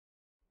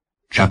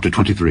Chapter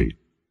 23.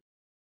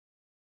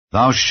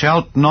 Thou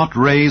shalt not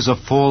raise a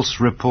false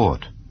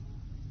report.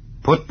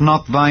 Put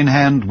not thine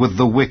hand with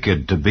the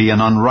wicked to be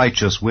an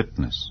unrighteous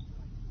witness.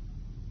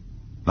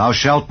 Thou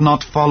shalt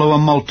not follow a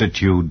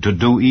multitude to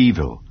do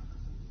evil,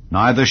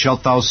 neither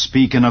shalt thou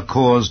speak in a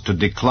cause to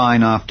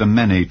decline after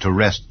many to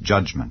wrest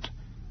judgment.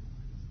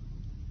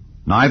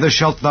 Neither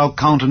shalt thou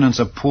countenance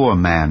a poor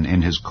man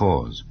in his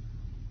cause.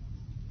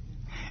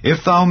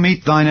 If thou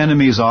meet thine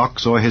enemy's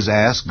ox or his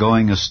ass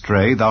going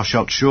astray, thou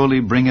shalt surely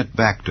bring it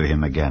back to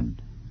him again.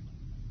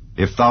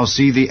 If thou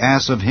see the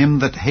ass of him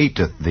that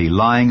hateth thee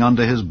lying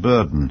under his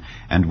burden,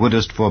 and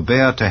wouldest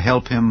forbear to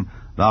help him,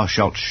 thou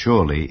shalt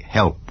surely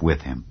help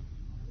with him.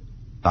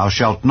 Thou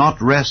shalt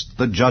not wrest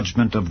the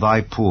judgment of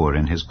thy poor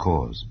in his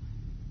cause.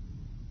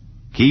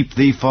 Keep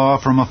thee far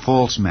from a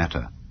false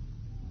matter,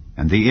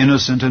 and the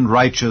innocent and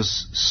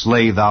righteous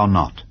slay thou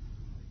not,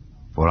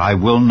 for I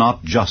will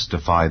not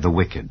justify the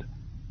wicked.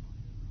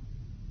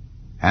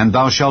 And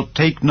thou shalt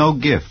take no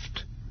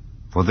gift,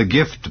 for the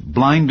gift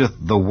blindeth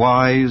the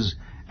wise,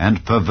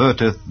 and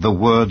perverteth the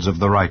words of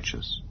the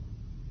righteous.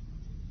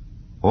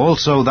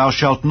 Also thou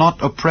shalt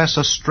not oppress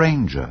a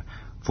stranger,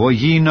 for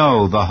ye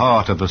know the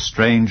heart of a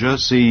stranger,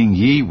 seeing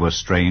ye were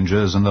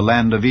strangers in the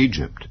land of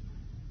Egypt.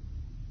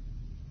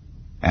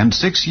 And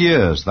 6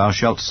 years thou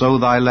shalt sow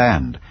thy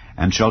land,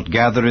 and shalt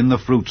gather in the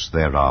fruits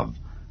thereof.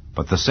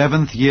 But the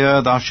 7th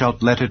year thou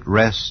shalt let it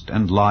rest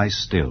and lie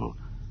still,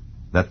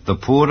 that the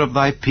poor of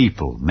thy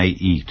people may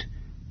eat,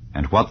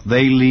 and what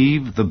they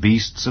leave the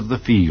beasts of the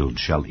field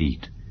shall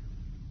eat.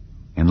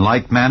 In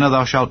like manner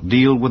thou shalt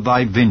deal with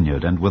thy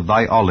vineyard and with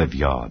thy olive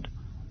yard.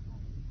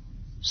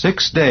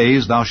 6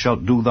 days thou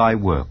shalt do thy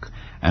work,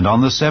 and on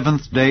the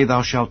 7th day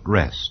thou shalt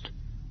rest,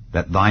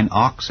 that thine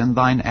ox and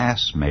thine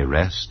ass may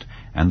rest,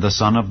 and the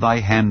son of thy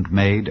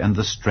handmaid and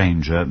the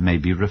stranger may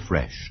be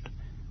refreshed.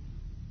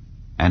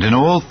 And in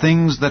all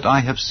things that I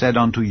have said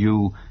unto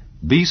you,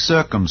 be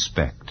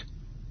circumspect,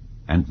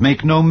 and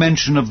make no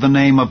mention of the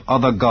name of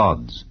other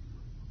gods,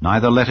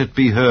 neither let it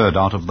be heard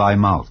out of thy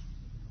mouth.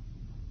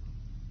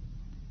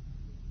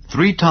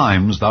 3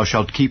 times thou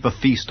shalt keep a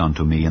feast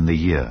unto me in the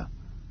year.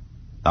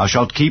 Thou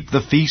shalt keep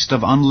the feast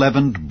of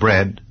unleavened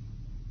bread.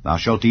 Thou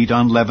shalt eat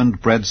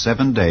unleavened bread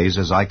 7 days,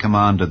 as I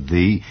commanded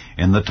thee,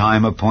 in the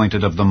time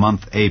appointed of the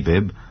month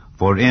Abib,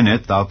 for in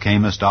it thou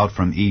camest out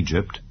from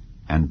Egypt,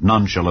 and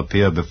none shall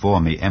appear before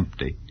me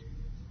empty.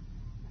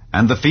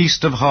 And the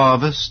feast of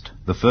harvest,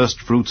 the first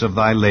fruits of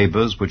thy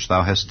labors which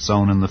thou hast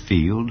sown in the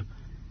field,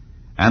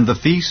 and the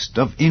feast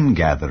of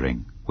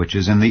ingathering, which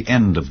is in the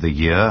end of the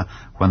year,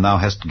 when thou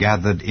hast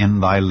gathered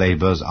in thy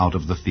labors out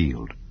of the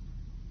field.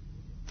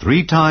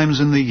 3 times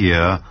in the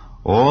year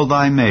all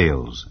thy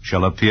males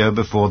shall appear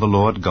before the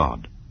Lord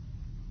God.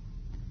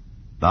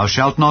 Thou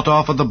shalt not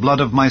offer the blood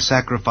of my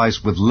sacrifice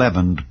with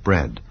leavened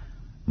bread,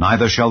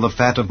 neither shall the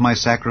fat of my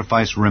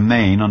sacrifice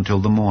remain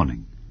until the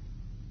morning.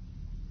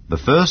 The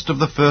first of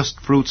the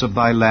first fruits of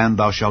thy land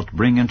thou shalt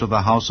bring into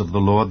the house of the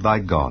Lord thy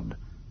God.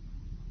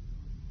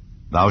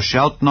 Thou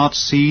shalt not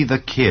see the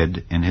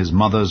kid in his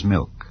mother's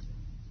milk.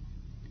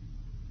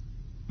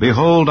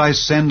 Behold, I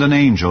send an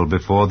angel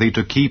before thee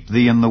to keep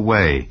thee in the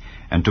way,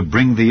 and to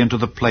bring thee into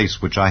the place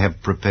which I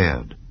have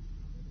prepared.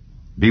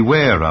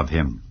 Beware of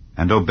him,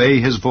 and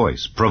obey his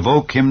voice.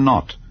 Provoke him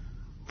not,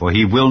 for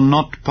he will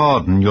not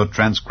pardon your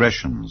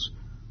transgressions,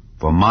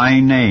 for my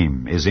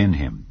name is in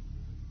him.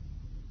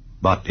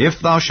 But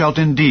if thou shalt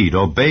indeed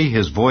obey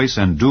his voice,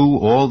 and do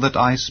all that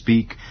I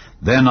speak,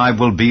 then I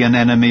will be an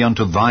enemy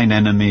unto thine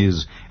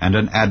enemies, and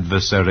an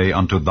adversary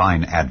unto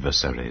thine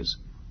adversaries.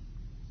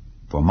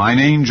 For mine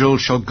angel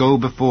shall go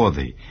before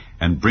thee,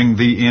 and bring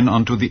thee in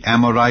unto the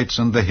Amorites,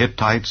 and the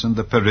Hittites, and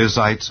the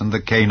Perizzites, and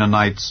the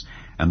Canaanites,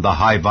 and the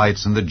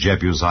Hivites, and the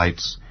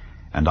Jebusites,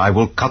 and I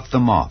will cut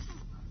them off.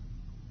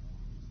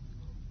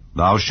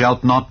 Thou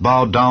shalt not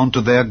bow down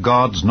to their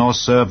gods, nor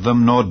serve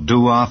them, nor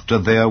do after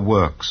their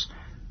works,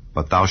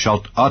 but thou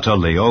shalt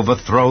utterly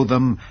overthrow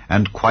them,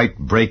 and quite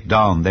break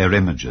down their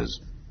images.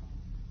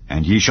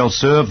 And ye shall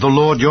serve the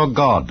Lord your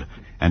God,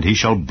 and he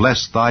shall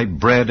bless thy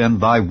bread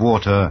and thy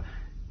water,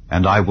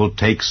 and I will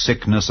take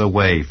sickness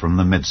away from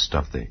the midst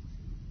of thee.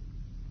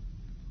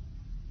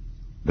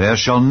 There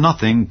shall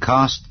nothing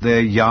cast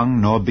their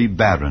young, nor be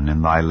barren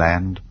in thy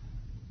land.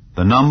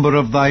 The number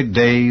of thy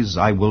days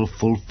I will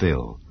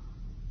fulfill.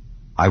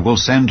 I will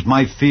send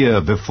my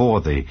fear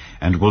before thee,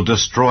 and will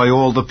destroy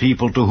all the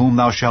people to whom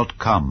thou shalt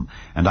come,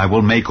 and I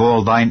will make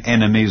all thine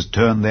enemies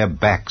turn their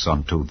backs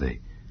unto thee.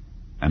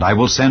 And I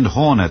will send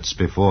hornets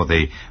before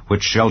thee,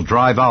 which shall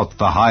drive out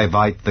the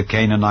Hivite, the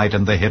Canaanite,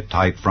 and the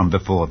Hittite from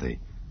before thee.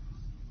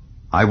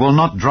 I will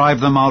not drive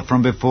them out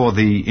from before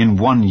thee in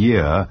 1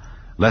 year,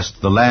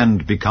 lest the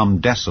land become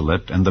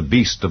desolate, and the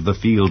beast of the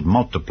field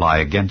multiply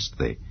against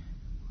thee.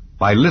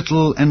 By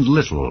little and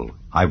little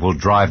I will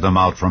drive them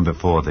out from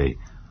before thee,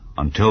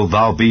 until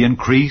thou be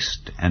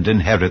increased, and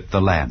inherit the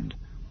land.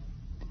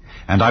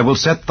 And I will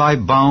set thy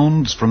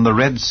bounds from the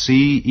Red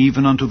Sea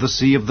even unto the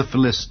sea of the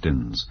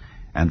Philistines,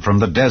 and from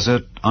the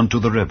desert unto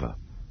the river.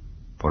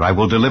 For I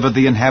will deliver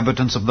the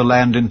inhabitants of the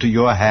land into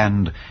your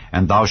hand,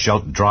 and thou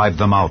shalt drive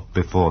them out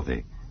before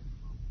thee.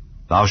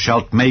 Thou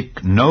shalt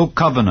make no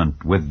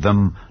covenant with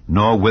them,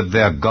 nor with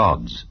their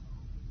gods.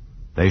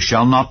 They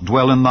shall not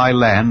dwell in thy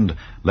land,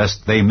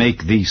 lest they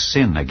make thee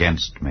sin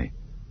against me.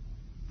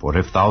 For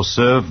if thou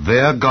serve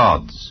their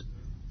gods,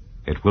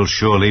 it will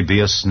surely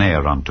be a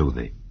snare unto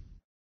thee.